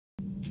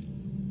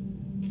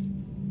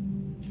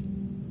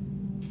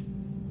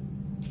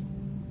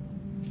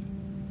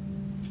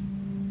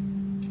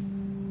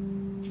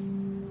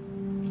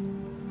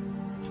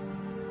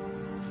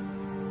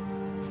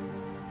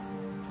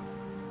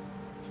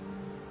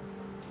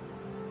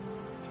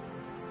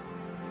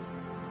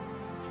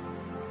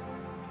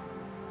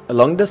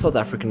Along the South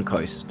African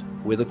coast,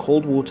 where the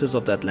cold waters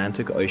of the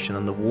Atlantic Ocean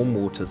and the warm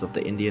waters of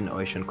the Indian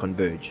Ocean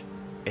converge,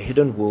 a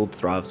hidden world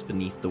thrives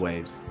beneath the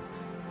waves.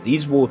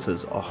 These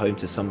waters are home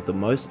to some of the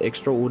most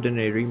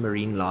extraordinary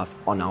marine life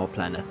on our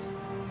planet.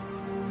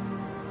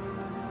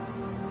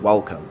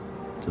 Welcome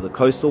to the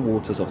coastal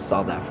waters of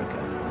South Africa,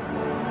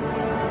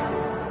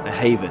 a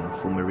haven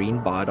for marine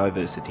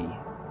biodiversity.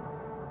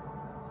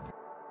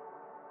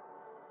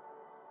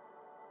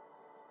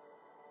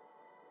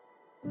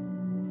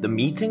 The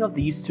meeting of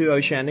these two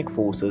oceanic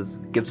forces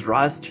gives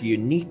rise to a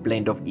unique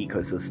blend of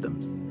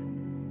ecosystems,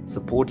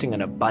 supporting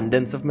an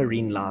abundance of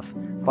marine life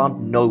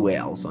found nowhere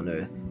else on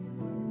Earth.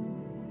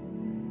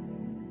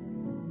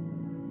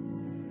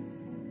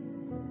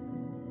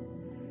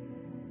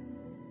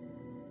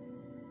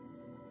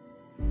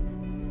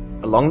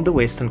 Along the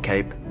Western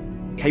Cape,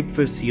 Cape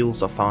fur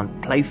seals are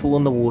found playful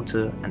in the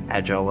water and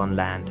agile on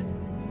land.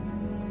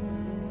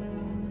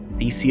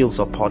 These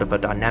seals are part of a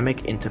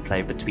dynamic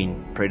interplay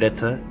between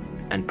predator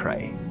and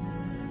prey.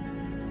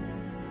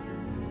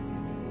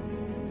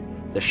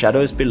 The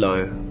shadows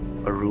below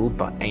are ruled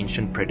by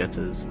ancient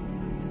predators.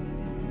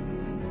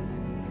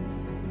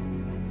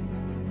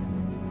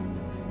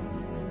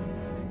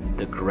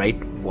 The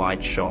great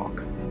white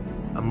shark,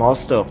 a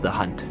master of the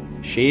hunt,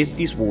 shares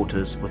these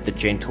waters with the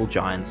gentle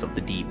giants of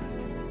the deep.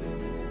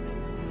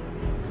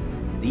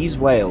 These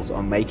whales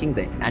are making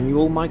their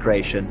annual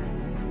migration,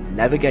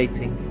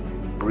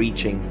 navigating,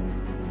 breaching,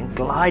 and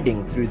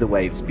gliding through the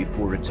waves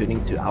before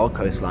returning to our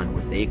coastline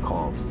with their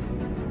calves.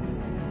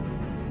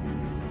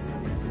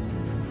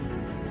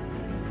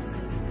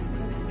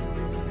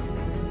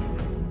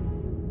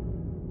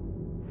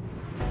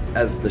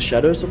 As the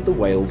shadows of the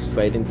whales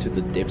fade into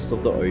the depths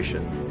of the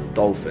ocean,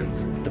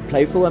 dolphins, the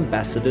playful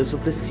ambassadors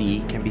of the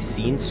sea, can be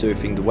seen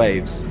surfing the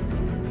waves.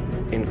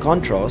 In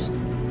contrast,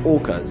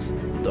 orcas,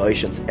 the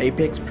ocean's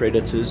apex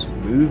predators,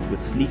 move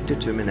with sleek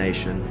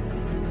determination,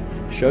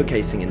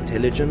 showcasing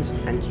intelligence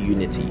and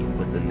unity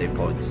within their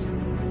pods.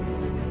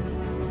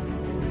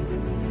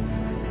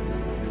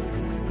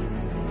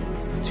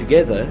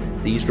 Together,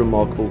 these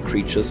remarkable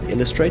creatures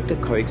illustrate the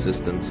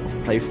coexistence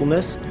of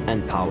playfulness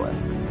and power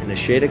in a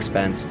shared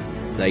expanse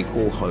they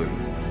call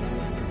home.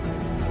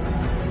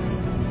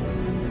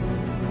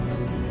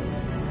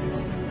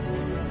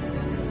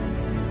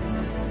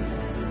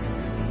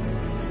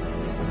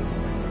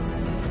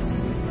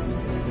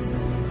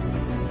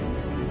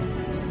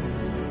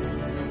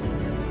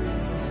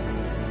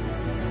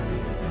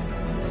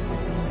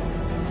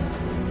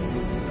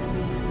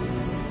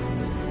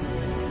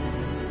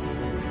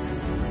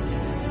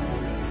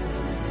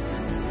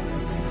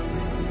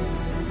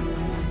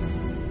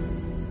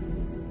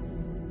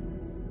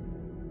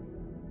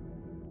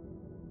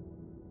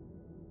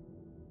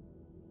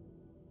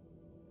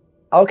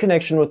 Our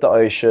connection with the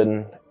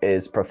ocean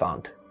is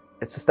profound.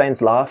 It sustains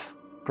life,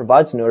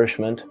 provides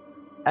nourishment,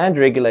 and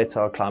regulates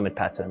our climate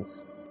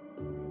patterns.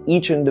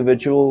 Each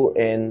individual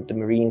in the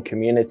marine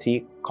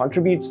community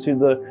contributes to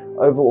the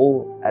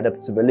overall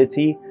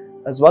adaptability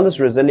as well as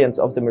resilience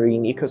of the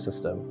marine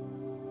ecosystem.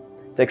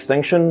 The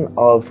extinction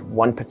of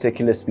one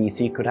particular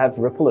species could have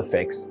ripple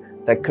effects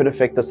that could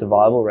affect the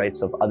survival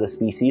rates of other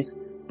species,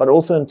 but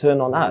also in turn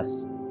on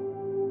us.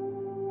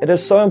 It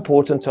is so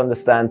important to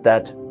understand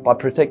that by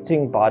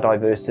protecting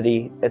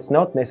biodiversity, it's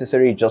not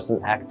necessarily just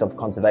an act of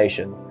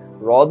conservation.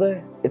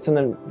 Rather, it's an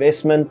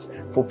investment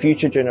for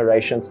future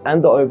generations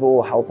and the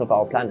overall health of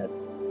our planet.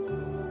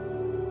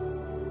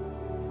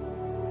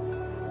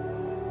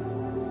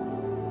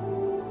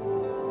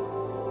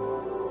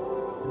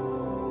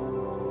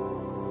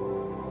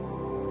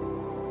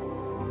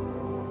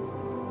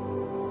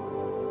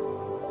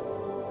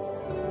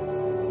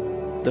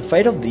 The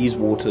fate of these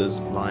waters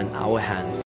lie in our hands.